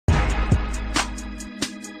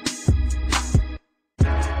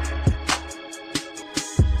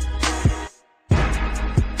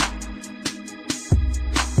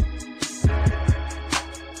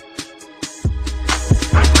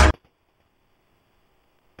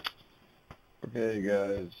Okay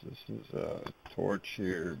guys, this is ToRcH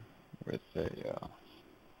here with a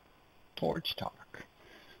ToRcH talk.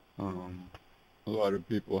 A lot of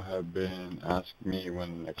people have been asking me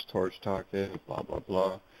when the next ToRcH talk is, blah blah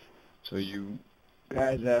blah. So you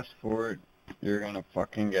guys asked for it, you're gonna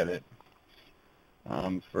fucking get it.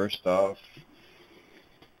 First off,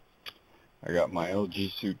 I got my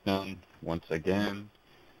LG suit done once again.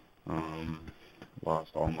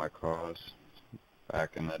 Lost all my costs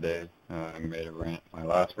back in the day. I made a rant, my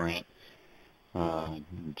last rant,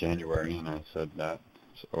 in January, and I said that.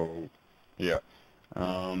 So, yeah.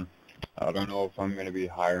 I don't know if I'm going to be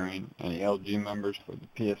hiring any LG members for the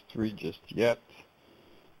PS3 just yet.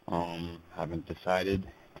 Haven't decided.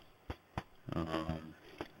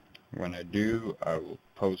 When I do, I will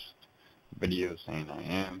post a video saying I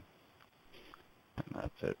am. And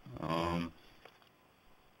that's it.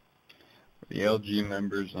 The LG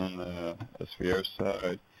members on the STFU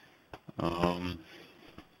side,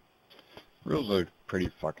 rules are pretty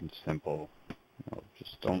fucking simple. You know,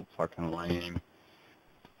 just don't fucking lame.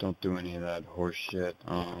 Don't do any of that horse shit.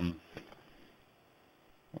 What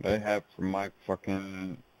I have for my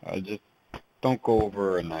fucking, I just don't go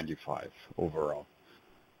over a 95 overall.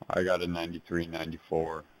 I got a 93,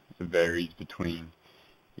 94. It varies between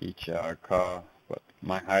each car, but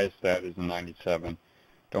my highest stat is a 97.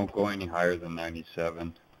 Don't go any higher than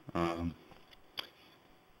 97. If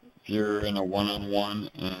you're in a one-on-one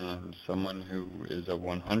and someone who is a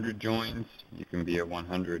 100 joins, you can be a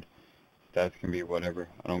 100. Stats can be whatever.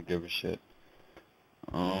 I don't give a shit.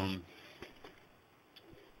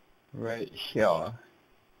 Right here,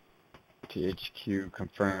 THQ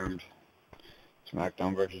confirmed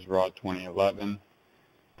SmackDown vs. Raw 2011,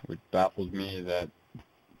 which baffles me that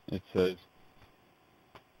it says,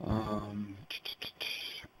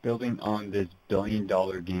 building on this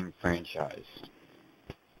billion-dollar game franchise.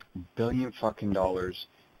 $1 billion,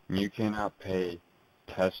 and you cannot pay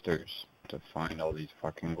testers to find all these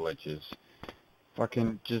fucking glitches.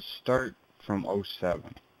 Fucking just start from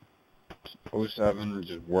 07. 07,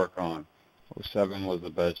 just work on. 07 was the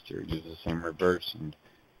best year. Use the same reversing.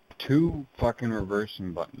 2 fucking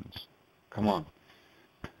reversing buttons. Come on.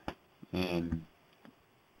 And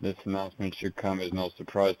this announcement should come as no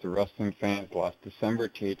surprise to wrestling fans. Last December,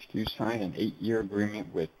 THQ signed an 8-year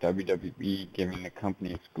agreement with WWE, giving the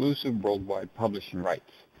company exclusive worldwide publishing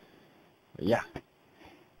rights. But yeah,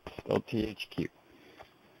 still THQ.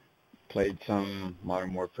 Played some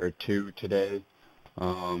Modern Warfare 2 today.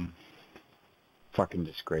 Fucking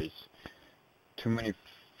disgrace. Too many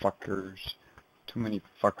fuckers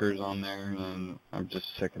on there, and I'm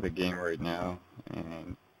just sick of the game right now.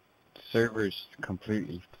 And server's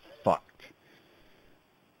completely fucked,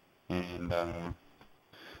 and I'm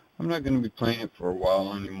not going to be playing it for a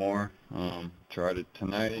while anymore. Tried it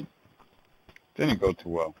tonight, didn't go too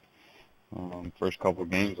well. First couple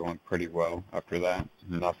games went pretty well. After that,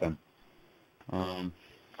 nothing. And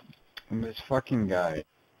this fucking guy,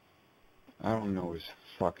 I don't know his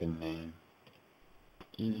fucking name.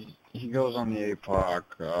 He goes on the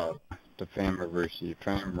APOC, the Famiverse,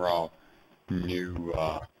 Fam Raw, new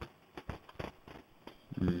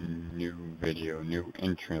video, new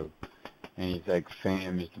intro, and he's like,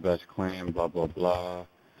 Fam is the best clan, blah blah blah,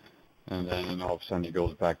 and then all of a sudden he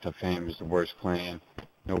goes back to Fam is the worst clan.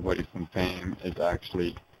 Nobody from Fam is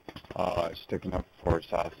actually sticking up for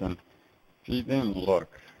Assassin. If you didn't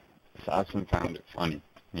look, Assassin found it funny.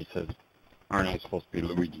 He says, aren't I supposed to be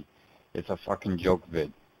Luigi? It's a fucking joke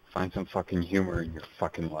vid. Find some fucking humor in your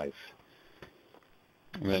fucking life.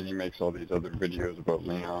 And then he makes all these other videos about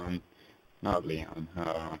Leon, not Leon,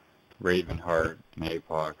 Ravenheart and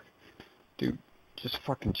APOC. Dude, just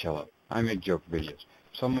fucking chill out. I make joke videos.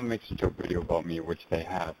 If someone makes a joke video about me, which they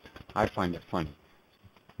have, I find it funny.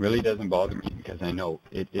 Really doesn't bother me because I know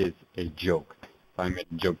it is a joke. If I made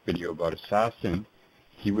a joke video about Assassin,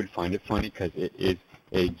 he would find it funny because it is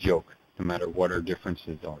a joke, no matter what our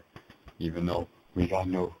differences are. Even though we got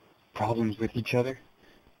no problems with each other,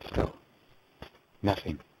 still,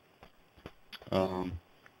 nothing.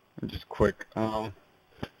 Just quick,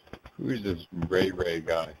 who's this Ray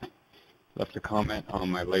guy? Left a comment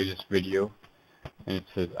on my latest video, and it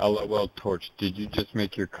says, LOL ToRcH, did you just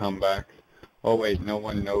make your comeback? Oh wait, no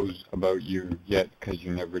one knows about you yet because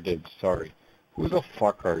you never did, sorry. Who the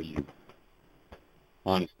fuck are you?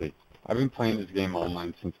 Honestly, I've been playing this game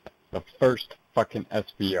online since the first fucking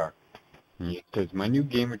SVR. And it says, my new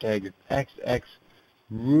gamer tag is XX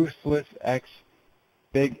Ruthless X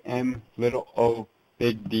Big M Little O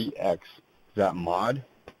Big DX. Is that mod?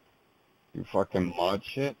 You fucking mod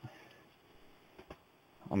shit?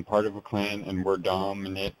 I'm part of a clan and we're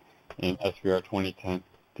dominant in SVR 2010.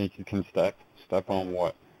 Think you can step? Step on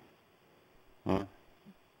what? Huh?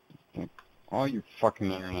 All you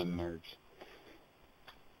fucking internet nerds.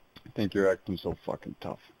 Think you're acting so fucking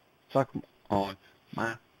tough. Suck on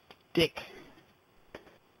my dick.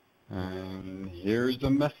 And here's a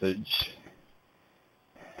message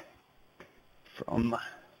from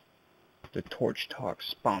the ToRcH Talk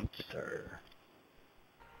sponsor.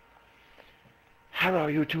 Hello,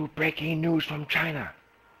 YouTube. Breaking news from China.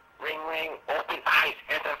 Ring, ring, open eyes,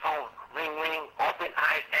 answer phone. Ring, ring, open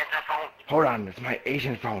eyes, answer phone. Hold on, it's my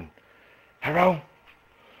Asian phone. Hello?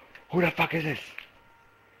 Who the fuck is this?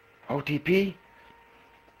 OTP?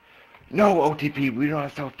 No, OTP, we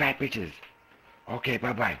don't sell fat bitches. Okay,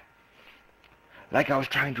 bye-bye. Like I was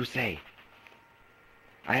trying to say,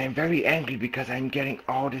 I am very angry because I'm getting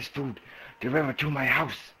all this food delivered to my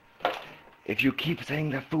house. If you keep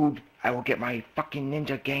sending the food, I will get my fucking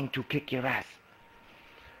ninja gang to kick your ass.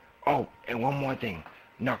 Oh, and one more thing.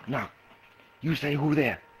 Knock, knock. You say who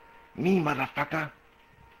there? Me, motherfucker.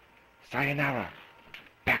 Sayonara.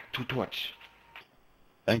 Back to ToRcH.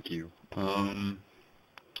 Thank you. I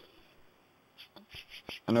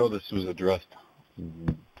know this was addressed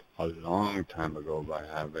a long time ago by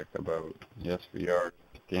Havoc about, yes, we are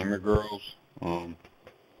gamer girls.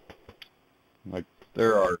 Like,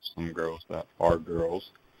 there are some girls that are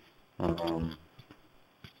girls. WWE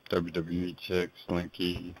chicks,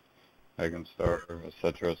 Slinky, Megan Star,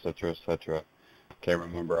 etc., etc., etc. Can't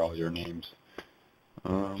remember all your names.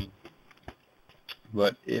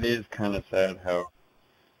 But it is kind of sad how,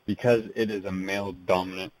 because it is a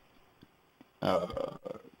male-dominant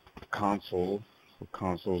console, so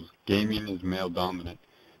consoles, gaming is male-dominant,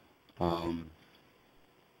 and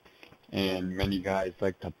many guys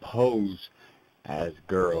like to pose as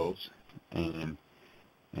girls, and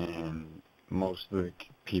most of the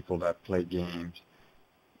people that play games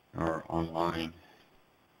or online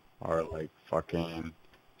are like fucking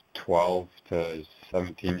 12 to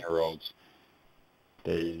 17-year-olds.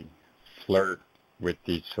 They flirt with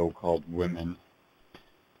these so-called women,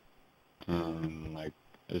 and like,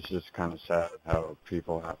 it's just kind of sad how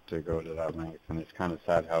people have to go to that length, and it's kind of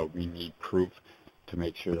sad how we need proof to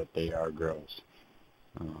make sure that they are girls.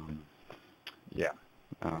 Yeah,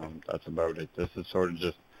 that's about it. This is sort of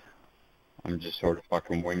just, I'm just sort of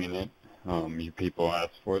fucking winging it. You people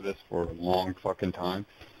asked for this for a long fucking time,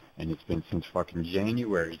 and it's been since fucking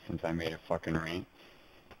January since I made a fucking rant.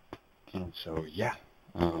 And so, yeah,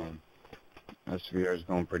 SVR is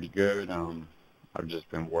going pretty good. I've just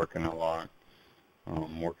been working a lot.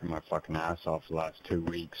 Working my fucking ass off the last 2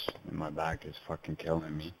 weeks, and my back is fucking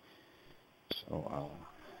killing me. So,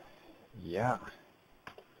 yeah.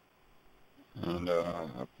 And, I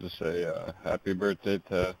have to say, happy birthday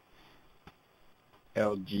to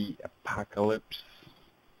LG Apocalypse.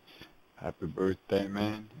 Happy birthday,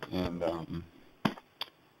 man. And,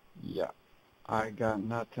 yeah. I got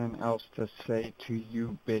nothing else to say to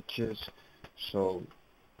you bitches. So,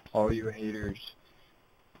 all you haters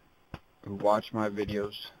who watch my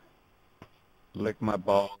videos, lick my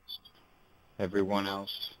balls, everyone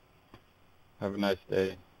else, have a nice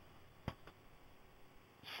day.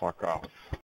 Fuck off.